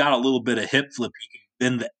 He's got a little bit of hip flip. He can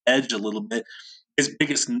bend the edge a little bit. His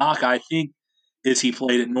biggest knock, I think, is he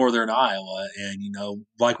played at Northern Iowa. And,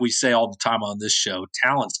 like we say all the time on this show,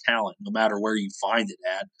 talent's talent, no matter where you find it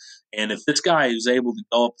at. And if this guy is able to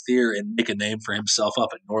go up there and make a name for himself up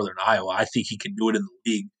at Northern Iowa, I think he can do it in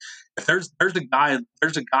the league. If there's a guy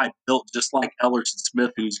built just like Ellerson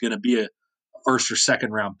Smith who's going to be a first or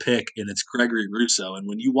second round pick, and it's Gregory Rousseau. And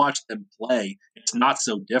when you watch them play, it's not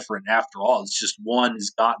so different after all. It's just one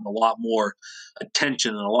has gotten a lot more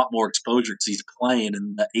attention and a lot more exposure because he's playing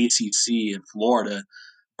in the ACC in Florida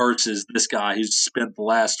versus this guy who's spent the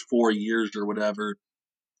last 4 years or whatever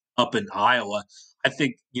up in Iowa. I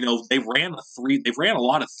think, they ran a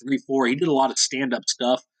lot of 3-4. He did a lot of stand up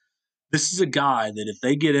stuff. This is a guy that if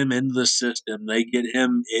they get him into the system, they get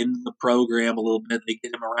him in the program a little bit, they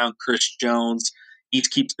get him around Chris Jones, he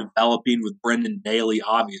keeps developing with Brendan Daly,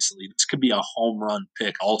 obviously. This could be a home run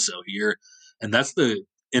pick also here. And that's the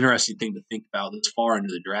interesting thing to think about this far into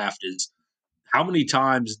the draft is how many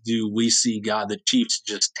times do we see the Chiefs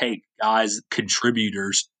just take guys,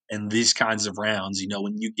 contributors in these kinds of rounds?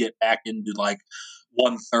 When you get back into like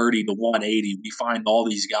 130 to 180, we find all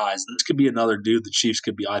these guys. This could be another dude the Chiefs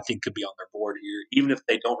could be on their board here, even if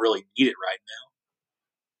they don't really need it right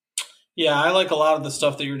now. Yeah, I like a lot of the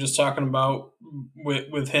stuff that you were just talking about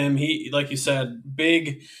with him. He, like you said,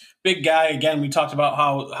 big guy. Again, we talked about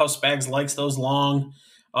how Spags likes those long,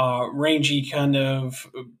 rangy kind of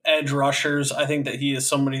edge rushers. I think that he is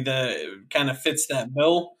somebody that kind of fits that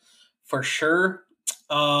bill for sure.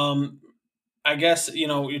 I guess,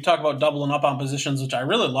 you talk about doubling up on positions, which I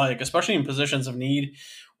really like, especially in positions of need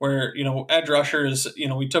where, edge rushers,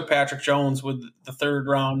 we took Patrick Jones with the third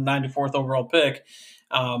round, 94th overall pick.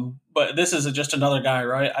 But this is just another guy,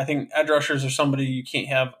 right? I think edge rushers are somebody you can't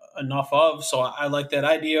have enough of. So I like that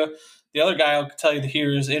idea. The other guy I'll tell you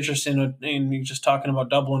here is interesting, and you're just talking about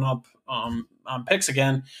doubling up on picks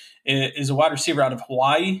again, is a wide receiver out of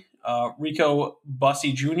Hawaii, Rico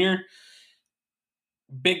Bussey Jr.,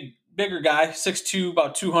 bigger guy, 6'2",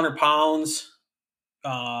 about 200 pounds,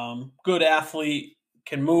 good athlete,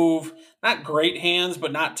 can move, not great hands,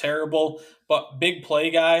 but not terrible, but big play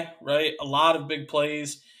guy, right? A lot of big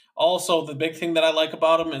plays. Also, the big thing that I like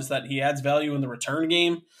about him is that he adds value in the return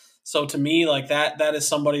game. So to me, like that is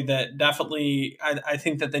somebody that definitely, I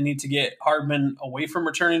think that they need to get Hardman away from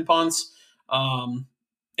returning punts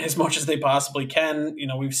as much as they possibly can.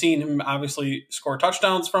 We've seen him obviously score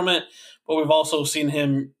touchdowns from it, but we've also seen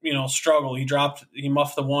him, struggle. He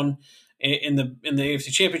muffed the one in the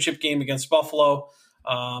AFC Championship game against Buffalo.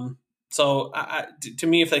 So to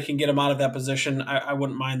me, if they can get him out of that position, I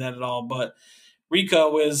wouldn't mind that at all. But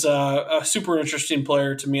Rico is a super interesting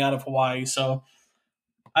player to me out of Hawaii. So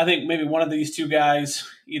I think maybe one of these two guys,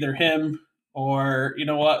 either him or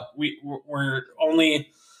we're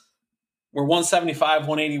 175,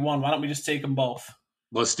 181. Why don't we just take them both?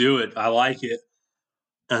 Let's do it. I like it.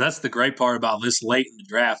 And that's the great part about this late in the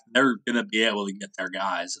draft. They're going to be able to get their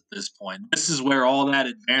guys at this point. This is where all that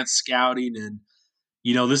advanced scouting and,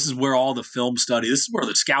 this is where all the film study, this is where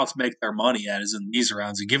the scouts make their money at, is in these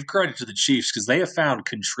rounds. And give credit to the Chiefs because they have found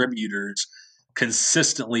contributors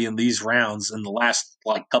consistently in these rounds in the last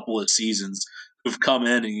couple of seasons who've come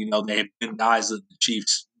in and, they've been guys that the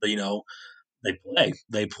Chiefs,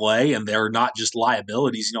 they play and they're not just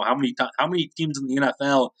liabilities. How many teams in the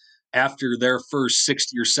NFL after their first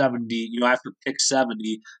 60 or 70, after pick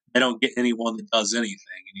 70, they don't get anyone that does anything.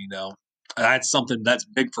 And, that's something that's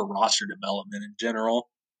big for roster development in general.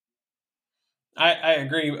 I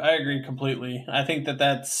agree. I agree completely. I think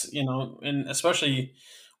that's, and especially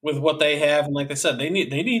with what they have. And like I said, they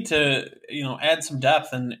need to, add some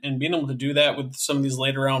depth and being able to do that with some of these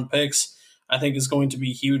later round picks, I think is going to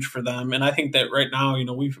be huge for them. And I think that right now,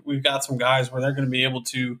 we've got some guys where they're going to be able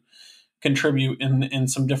to contribute in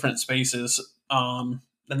some different spaces. The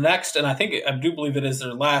next, and I do believe it is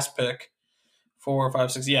their last pick, 4,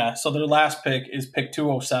 5, 6. Yeah. So their last pick is pick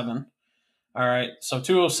 207. All right. So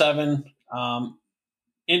 207.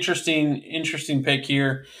 Interesting pick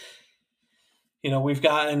here. We've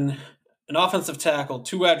gotten an offensive tackle,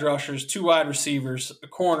 2 edge rushers, 2 wide receivers, a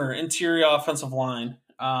corner, interior offensive line.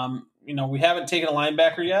 We haven't taken a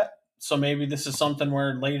linebacker yet, so maybe this is something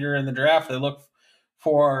where later in the draft they look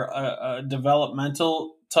for a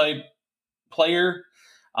developmental type player.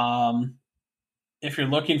 If you're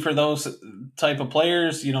looking for those type of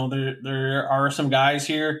players, there are some guys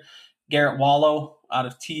here. Garrett Wallow out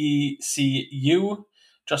of TCU,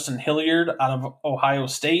 Justin Hilliard out of Ohio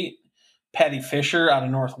State, Patty Fisher out of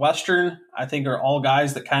Northwestern, I think are all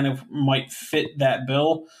guys that kind of might fit that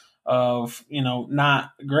bill of,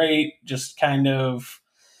 not great, just kind of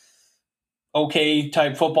okay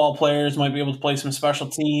type football players, might be able to play some special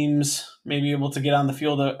teams, maybe able to get on the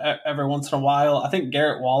field every once in a while. I think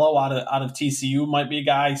Garrett Wallow out of TCU might be a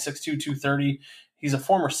guy, 6'2", 230. He's a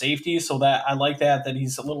former safety, so that I like that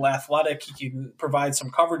he's a little athletic. He can provide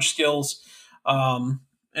some coverage skills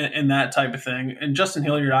and that type of thing. And Justin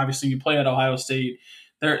Hilliard, obviously, you play at Ohio State.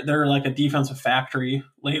 They're like a defensive factory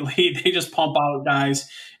lately. They just pump out guys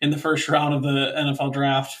in the first round of the NFL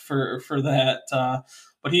draft for that.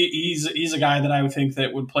 But he's a guy that I would think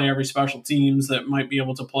that would play every special teams, that might be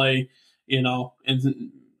able to play,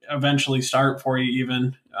 and eventually start for you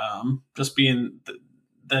even, just being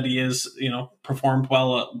that he is, performed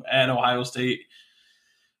well at Ohio State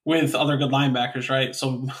with other good linebackers, right?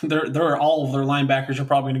 So they're all of their linebackers are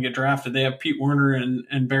probably going to get drafted. They have Pete Werner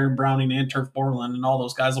and Baron Browning and Turf Borland, and all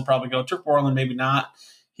those guys will probably go. Turf Borland, maybe not.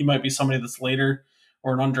 He might be somebody that's later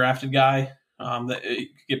or an undrafted guy that could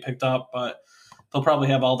get picked up, but they'll probably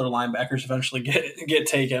have all their linebackers eventually get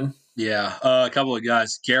taken. Yeah, a couple of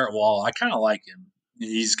guys. Garrett Wall, I kind of like him.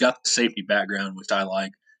 He's got the safety background, which I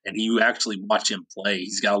like, and you actually watch him play.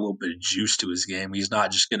 He's got a little bit of juice to his game. He's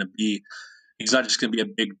not just going to be a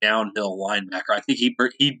big downhill linebacker. I think he'd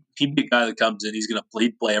be a guy that comes in. He's going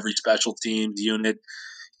to play every special teams unit.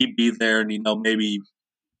 He'd be there, and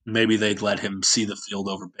maybe they'd let him see the field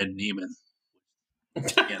over Ben Niemann.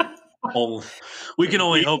 We can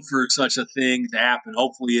only hope for such a thing to happen.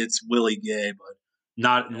 Hopefully, it's Willie Gay,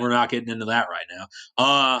 but we're not getting into that right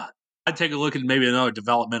now. I'd take a look at maybe another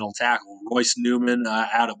developmental tackle, Royce Newman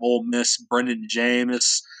out of Ole Miss, Brendan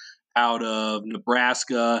James out of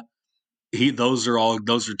Nebraska. Those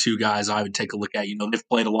are two guys I would take a look at. They've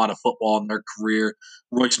played a lot of football in their career.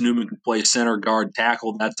 Royce Newman can play center, guard,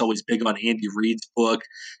 tackle. That's always big on Andy Reid's book.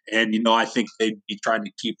 And, I think they'd be trying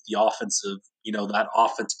to keep the offensive, that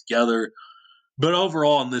offense together. But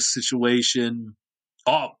overall in this situation,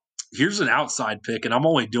 here's an outside pick, and I'm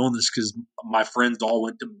only doing this because my friends all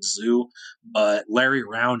went to Mizzou. But Larry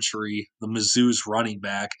Roundtree, the Mizzou's running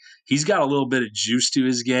back, he's got a little bit of juice to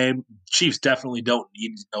his game. Chiefs definitely don't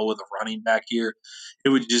need to go with a running back here.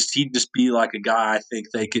 He'd just be like a guy I think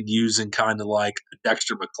they could use in kind of like a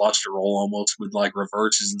Dexter McCluster role, almost with like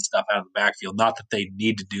reverses and stuff out of the backfield. Not that they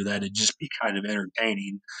need to do that; it'd just be kind of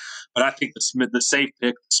entertaining. But I think the safe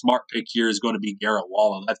pick, the smart pick here is going to be Garrett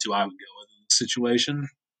Wallow. That's who I would go with in this situation.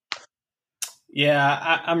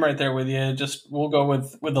 Yeah, I'm right there with you. We'll go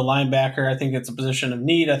with the linebacker. I think it's a position of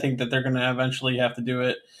need. I think that they're going to eventually have to do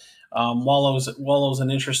it. Wallow's an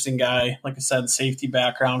interesting guy. Like I said, safety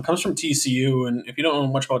background, comes from TCU, and if you don't know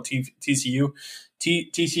much about TCU,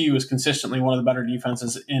 TCU is consistently one of the better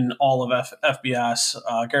defenses in all of FBS.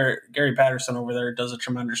 Gary Patterson over there does a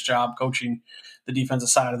tremendous job coaching the defensive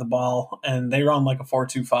side of the ball, and they run like a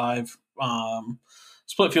 4-2-5.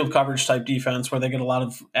 Split field coverage type defense where they get a lot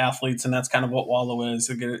of athletes, and that's kind of what Wallow is.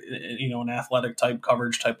 They get an athletic type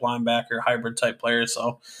coverage type linebacker, hybrid type player.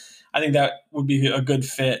 So I think that would be a good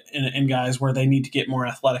fit in guys where they need to get more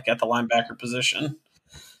athletic at the linebacker position.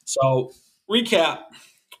 So recap.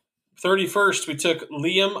 31st, we took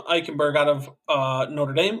Liam Eichenberg out of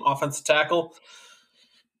Notre Dame, offensive tackle.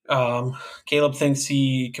 Caleb thinks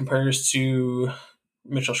he compares to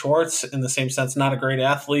Mitchell Schwartz in the same sense, not a great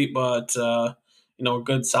athlete, but a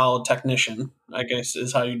good, solid technician, I guess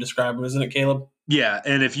is how you describe him, isn't it, Caleb? Yeah,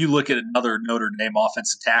 and if you look at another Notre Dame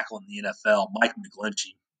offensive tackle in the NFL, Mike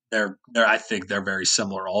McGlinchey, I think they're very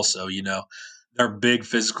similar also. They're big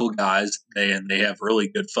physical guys. They have really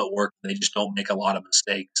good footwork. They just don't make a lot of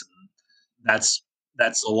mistakes. And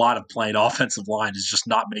that's a lot of playing offensive line is just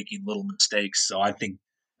not making little mistakes. So I think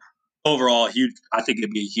overall, I think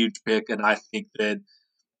it'd be a huge pick, and I think that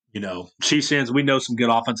Chiefs fans, we know some good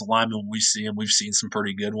offensive linemen when we see them. We've seen some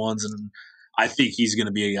pretty good ones, and I think he's going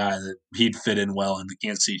to be a guy that he'd fit in well in the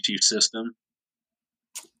Kansas City Chiefs system.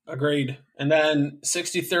 Agreed. And then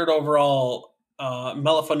 63rd overall,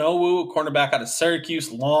 Melifonowu, cornerback out of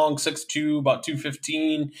Syracuse, long 6'2", about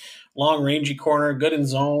 215, long rangy corner, good in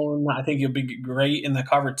zone. I think he'll be great in the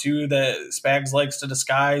cover too that Spags likes to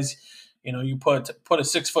disguise. You put a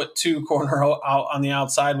 6'2" corner out on the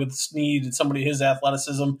outside with Snead and somebody his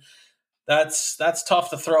athleticism. That's tough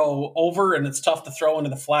to throw over, and it's tough to throw into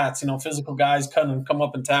the flats. Physical guys come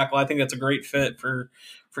up and tackle. I think that's a great fit for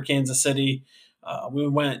Kansas City. We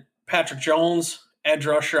went Patrick Jones, edge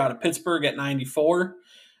rusher out of Pittsburgh at 94.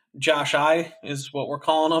 Josh I is what we're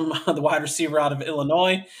calling him, the wide receiver out of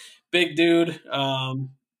Illinois. Big dude. I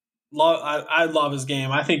love his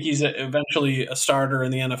game. I think he's eventually a starter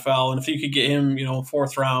in the NFL, and if you could get him,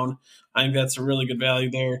 fourth round, I think that's a really good value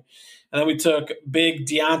there. And then we took big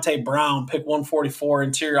Deontay Brown, pick 144,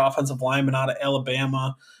 interior offensive lineman out of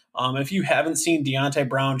Alabama. If you haven't seen Deontay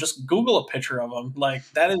Brown, just Google a picture of him. Like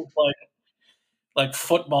that is like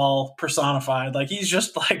football personified. Like he's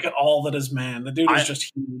just like all that is man. The dude is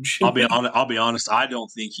just huge. I'll be honest. I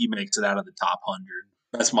don't think he makes it out of the top 100.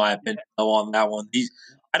 That's my opinion on that one.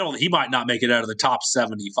 He might not make it out of the top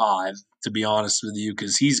 75, to be honest with you,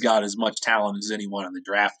 because he's got as much talent as anyone in the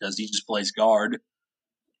draft does. He just plays guard.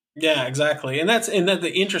 Yeah, exactly. And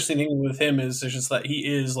the interesting thing with him is just that he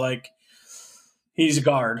is like he's a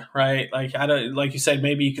guard, right? Like like you said,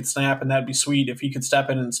 maybe he could snap, and that'd be sweet if he could step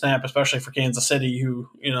in and snap, especially for Kansas City, who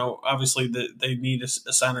obviously they need a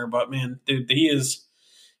center. But man, dude, he's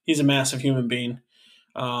a massive human being.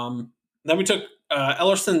 Then we took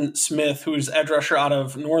Ellerson Smith, who's edge rusher out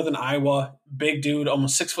of Northern Iowa, big dude,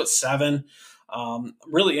 almost 6'7".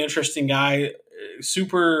 Really interesting guy,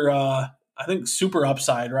 super. I think super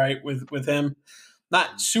upside, right? With him,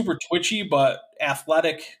 not super twitchy, but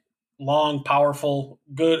athletic, long, powerful,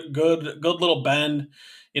 good little bend.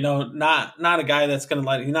 Not a guy that's going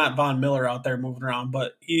to he's not Von Miller out there moving around,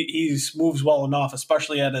 but he's moves well enough,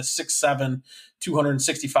 especially at a 6'7",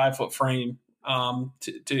 265-foot frame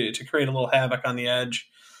to create a little havoc on the edge.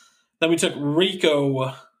 Then we took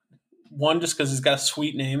Rico, one just because he's got a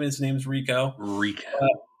sweet name. His name's Rico.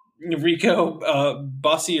 Rico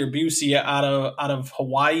Bussey or Busey out of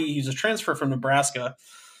Hawaii. He's a transfer from Nebraska.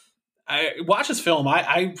 I watch his film.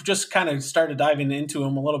 I just kind of started diving into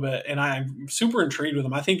him a little bit, and I'm super intrigued with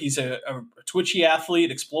him. I think he's a twitchy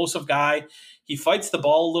athlete, explosive guy. He fights the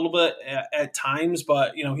ball a little bit at times,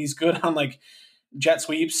 but he's good on like jet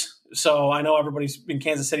sweeps. So I know everybody's in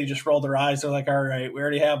Kansas City just rolled their eyes. They're like, all right, we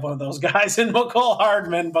already have one of those guys in McCall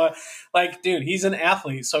Hardman, but like, dude, he's an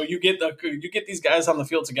athlete. So you get these guys on the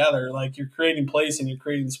field together, like you're creating plays and you're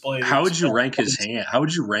creating displays. How would you rank his hand? How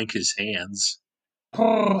would you rank his hands?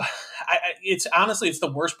 It's honestly, it's the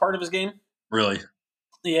worst part of his game. Really?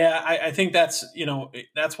 Yeah, I think that's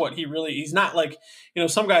what he's not like,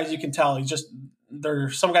 some guys you can tell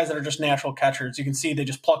there's some guys that are just natural catchers. You can see they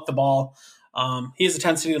just pluck the ball. He has a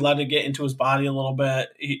tendency to let it get into his body a little bit.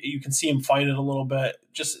 You can see him fight it a little bit.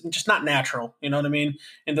 Just not natural. You know what I mean?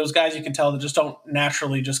 And those guys you can tell that just don't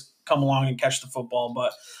naturally just come along and catch the football.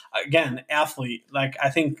 But again, athlete. Like I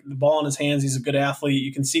think the ball in his hands, he's a good athlete.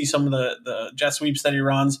 You can see some of the jet sweeps that he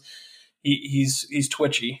runs. He's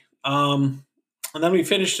twitchy. And then we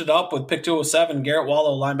finished it up with pick 207, Garrett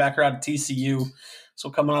Wallow, linebacker out of TCU. So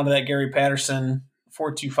coming out of that Gary Patterson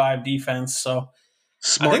 4-2-5 defense. So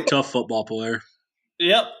smart, tough football player.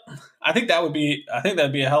 Yep. I think that'd be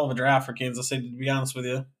a hell of a draft for Kansas City, to be honest with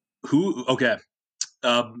you. Who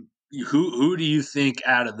do you think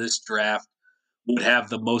out of this draft would have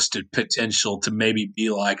the most potential to maybe be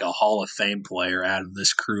like a Hall of Fame player out of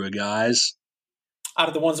this crew of guys? Out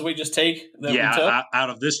of the ones that we just take? Out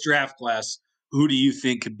of this draft class, who do you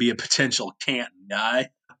think could be a potential Canton guy?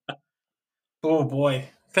 Oh, boy.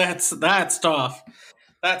 That's tough.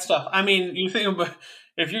 That's tough. I mean, you think about,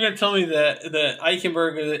 if you're going to tell me that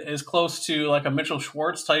Eichenberg is close to like a Mitchell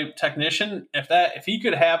Schwartz type technician, if he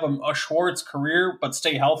could have a Schwartz career but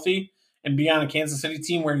stay healthy and be on a Kansas City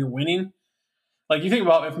team where you're winning, like you think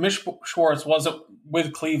about if Mitch Schwartz wasn't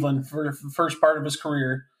with Cleveland for the first part of his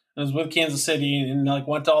career and was with Kansas City and like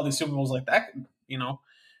went to all these Super Bowls like that,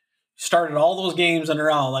 started all those games in a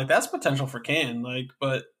row, like that's potential for Can. Like,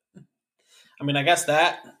 but I mean, I guess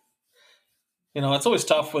that. It's always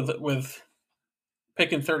tough with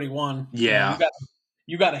picking 31. Yeah.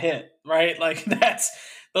 You got to hit, right? Like that's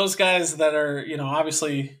those guys that are,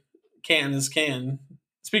 obviously Canton is Canton.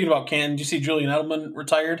 Speaking about Canton, did you see Julian Edelman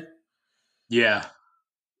retired? Yeah.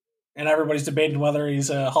 And everybody's debating whether he's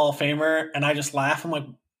a Hall of Famer. And I just laugh. I'm like,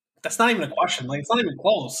 that's not even a question. Like, it's not even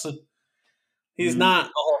close. He's not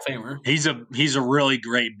a Hall of Famer. He's a really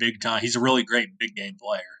great big time. He's a really great big game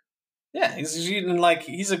player. Yeah,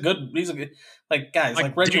 he's a good like guys like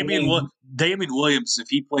Like Reggie Wayne. Damian Williams, if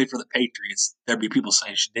he played for the Patriots, there'd be people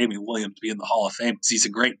saying, should Damian Williams be in the Hall of Fame because he's a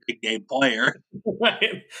great big game player.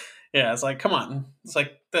 Right? Yeah, it's like come on, it's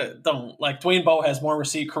like don't like Dwayne Bowe has more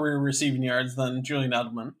career receiving yards than Julian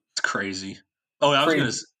Edelman. It's crazy. Oh,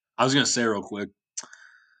 Crazy. I was gonna say real quick.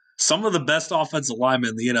 Some of the best offensive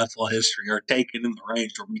linemen in the NFL history are taken in the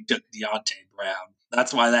range where we took Deontay Brown.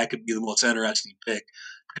 That's why that could be the most interesting pick.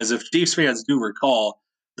 Because if Chiefs fans do recall,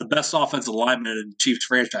 the best offensive lineman in Chiefs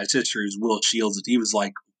franchise history is Will Shields, and he was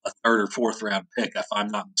like a third or fourth round pick, if I'm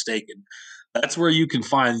not mistaken. That's where you can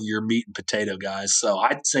find your meat and potato guys. So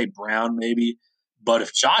I'd say Brown maybe. But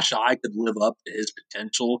if Josh I could live up to his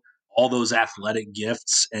potential, all those athletic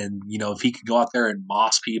gifts, and if he could go out there and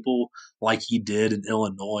moss people like he did in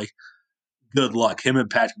Illinois, good luck. Him and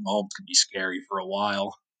Patrick Mahomes could be scary for a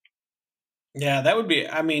while. Yeah, that would be.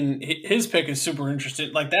 I mean, his pick is super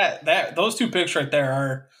interesting. Like that those two picks right there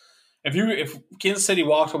are. If Kansas City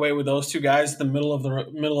walked away with those two guys in the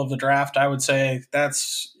middle of the draft, I would say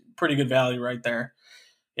that's pretty good value right there.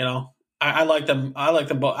 I like them. I like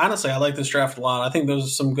them both. Honestly, I like this draft a lot. I think those are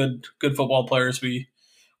some good football players we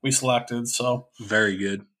selected. So, Very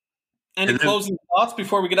good. any closing thoughts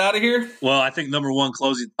before we get out of here? Well, I think number one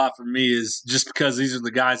closing thought for me is just because these are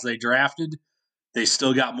the guys they drafted, they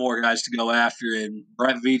still got more guys to go after, and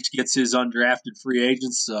Brett Veach gets his undrafted free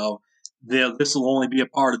agents, so this will only be a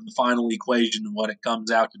part of the final equation and what it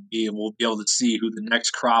comes out to be, and we'll be able to see who the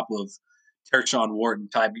next crop of Tershawn Wharton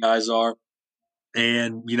type guys are.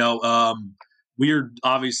 And we have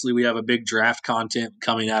a big draft content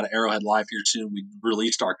coming out of Arrowhead Live here soon. We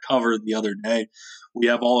released our cover the other day. We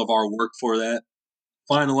have all of our work for that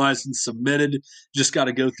finalized and submitted. Just got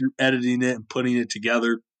to go through editing it and putting it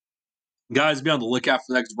together. Guys, be on the lookout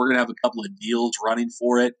for that because we're going to have a couple of deals running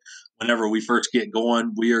for it whenever we first get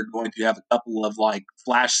going. We are going to have a couple of like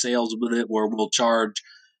flash sales with it where we'll charge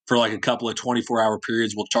for like a couple of 24-hour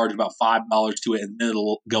periods. We'll charge about $5 to it, and then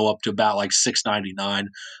it'll go up to about like $6.99.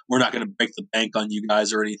 We're not going to break the bank on you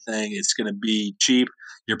guys or anything. It's going to be cheap.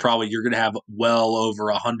 You're going to have well over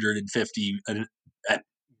 150 at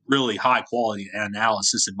really high quality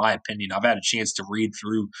analysis, in my opinion. I've had a chance to read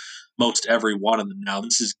through most every one of them now.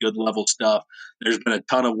 This is good level stuff. There's been a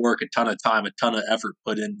ton of work, a ton of time, a ton of effort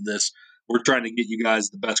put into this. We're trying to get you guys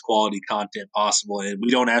the best quality content possible, and we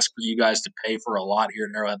don't ask for you guys to pay for a lot here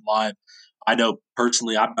at Arrowhead Live. I know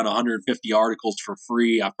personally I've done 150 articles for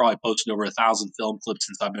free. I've probably posted over 1,000 film clips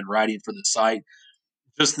since I've been writing for the site.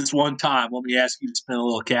 Just this one time, let me ask you to spend a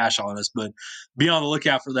little cash on us, but be on the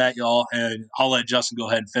lookout for that, y'all, and I'll let Justin go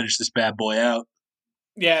ahead and finish this bad boy out.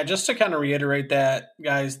 Yeah, just to kind of reiterate that,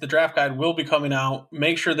 guys, the draft guide will be coming out.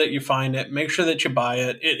 Make sure that you find it. Make sure that you buy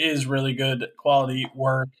it. It is really good quality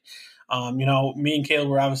work. Me and Caleb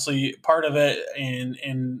were obviously part of it,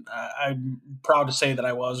 and I'm proud to say that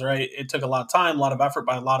I was, right. It took a lot of time, a lot of effort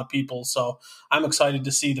by a lot of people. So I'm excited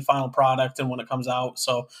to see the final product and when it comes out.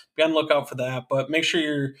 So be on the lookout for that. But make sure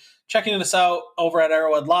you're checking us out over at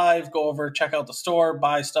Arrowhead Live. Go over, check out the store,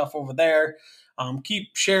 buy stuff over there. Keep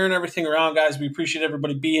sharing everything around, guys. We appreciate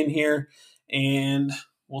everybody being here, and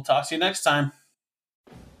we'll talk to you next time.